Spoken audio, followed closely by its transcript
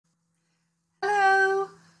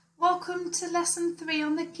Welcome to lesson 3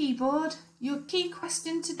 on the keyboard. Your key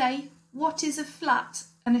question today, what is a flat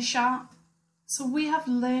and a sharp? So we have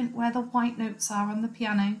learnt where the white notes are on the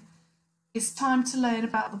piano. It's time to learn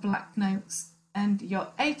about the black notes, and your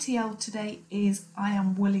ATL today is I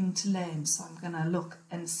am willing to learn. So I'm going to look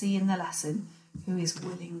and see in the lesson who is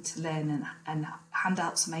willing to learn and hand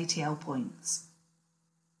out some ATL points.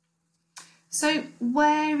 So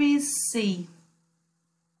where is C?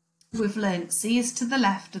 We've learnt C is to the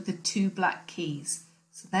left of the 2 black keys.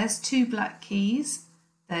 So there's 2 black keys,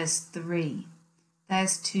 there's 3.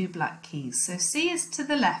 There's 2 black keys. So C is to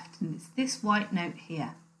the left and it's this white note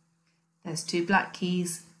here. There's 2 black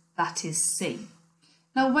keys, that is C.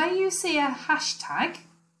 Now where you see a hashtag,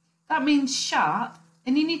 that means sharp,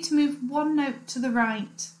 and you need to move 1 note to the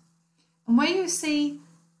right. And where you see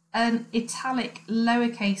an italic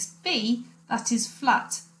lowercase b, that is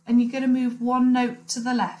flat, and you're going to move 1 note to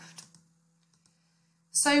the left.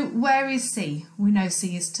 So where is C? We know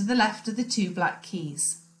C is to the left of the 2 black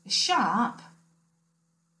keys. Sharp,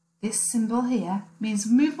 this symbol here, means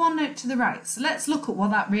move 1 note to the right. So let's look at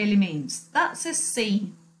what that really means. That's a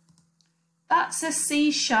C. That's a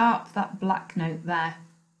C sharp, that black note there.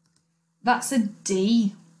 That's a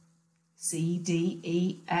D. C, D,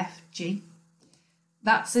 E, F, G.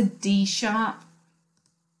 That's a D sharp.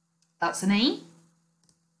 That's an E.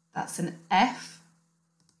 That's an F.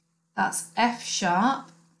 That's F sharp.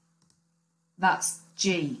 That's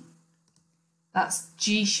G. That's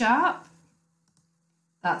G sharp.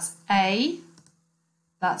 That's A.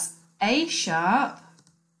 That's A sharp.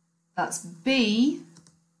 That's B.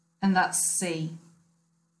 And that's C.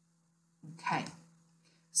 Okay.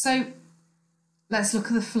 So let's look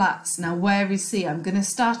at the flats. Now where is C? I'm going to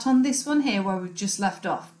start on this one here where we've just left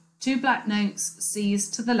off. 2 black notes. C is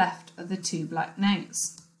to the left of the 2 black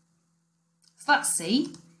notes. So that's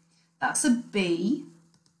C. That's a B.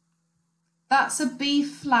 That's a B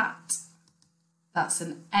flat. That's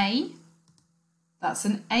an A. That's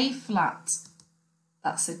an A flat.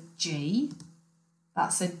 That's a G.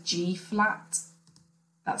 That's a G flat.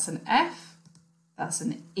 That's an F. That's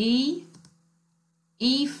an E.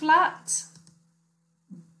 E flat.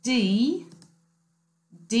 D.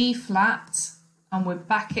 D flat. And we're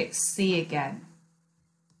back at C again.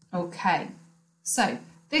 Okay, so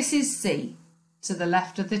this is C, to the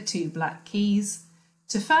left of the 2 black keys.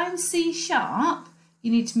 To find C sharp,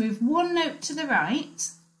 you need to move 1 note to the right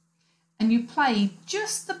and you play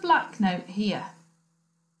just the black note here.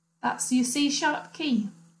 That's your C sharp key.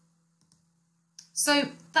 So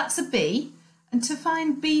that's a B, and to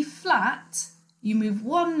find B flat, you move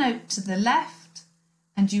 1 note to the left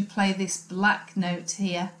and you play this black note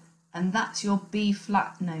here, and that's your B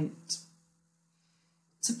flat note.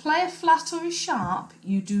 To play a flat or a sharp,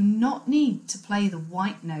 you do not need to play the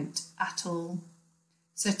white note at all.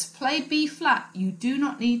 So to play B flat, you do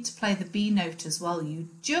not need to play the B note as well. You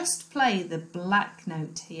just play the black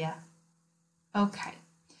note here. Okay,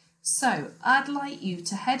 so I'd like you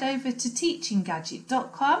to head over to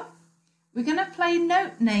teachinggadget.com. We're going to play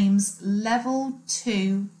note names level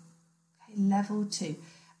 2. Okay, level 2.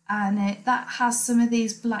 And that has some of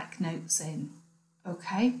these black notes in.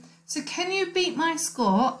 Okay. So can you beat my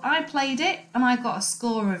score? I played it and I got a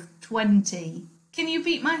score of 20. Can you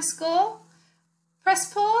beat my score?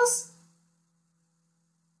 Press pause.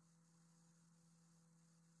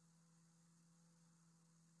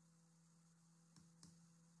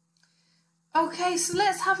 Okay, so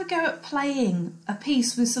let's have a go at playing a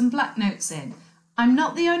piece with some black notes in. I'm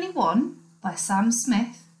Not the Only One by Sam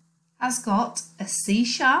Smith has got a C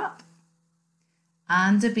sharp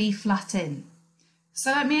and a B flat in. So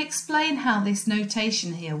let me explain how this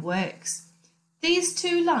notation here works. These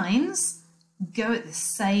 2 lines go at the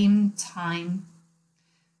same time.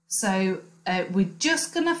 So we're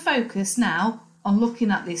just going to focus now on looking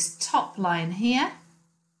at this top line here,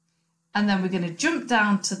 and then we're going to jump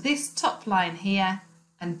down to this top line here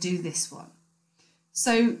and do this one.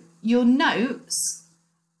 So your notes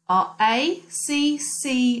are A, C,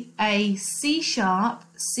 C, A, C sharp,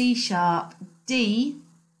 D,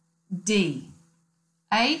 D.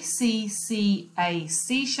 A, C, C, A,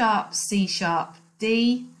 C sharp,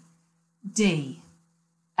 D, D.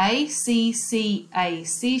 A, C, C, A,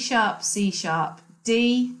 C sharp,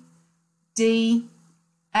 D, D.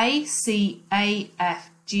 A, C, A, F,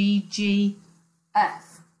 G, G,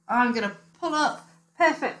 F. I'm going to pull up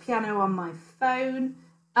Perfect Piano on my phone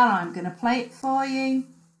and I'm going to play it for you.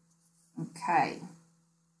 Okay.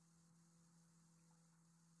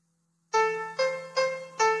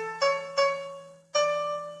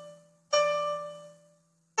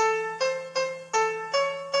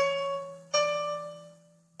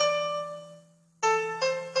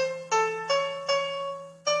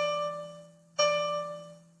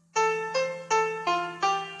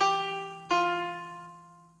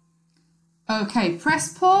 Okay,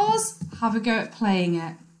 press pause, have a go at playing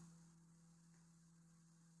it.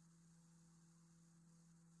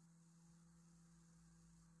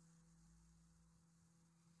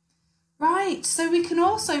 Right, so we can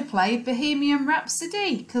also play Bohemian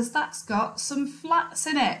Rhapsody because that's got some flats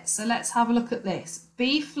in it. So let's have a look at this.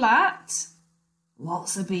 B flat,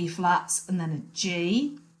 lots of B flats, and then a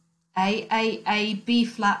G, A, B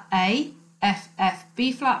flat, A, F,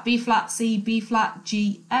 B flat, C, B flat,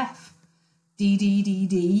 G, F, D,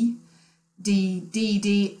 D,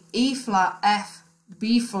 E flat, F,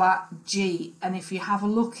 B flat, G. And if you have a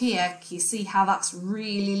look here, you see how that's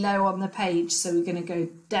really low on the page. So we're going to go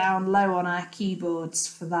down low on our keyboards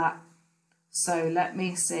for that. So let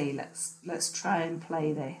me see. Let's try and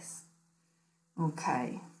play this.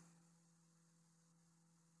 Okay.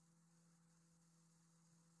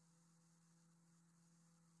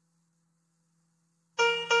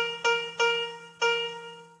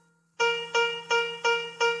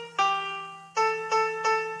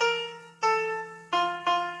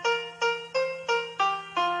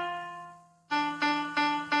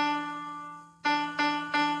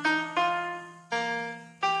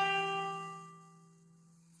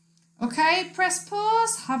 Okay, press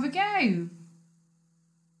pause, have a go.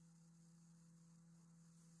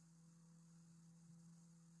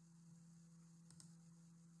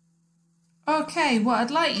 Okay, what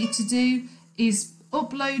I'd like you to do is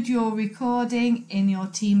upload your recording in your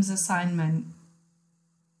Teams assignment.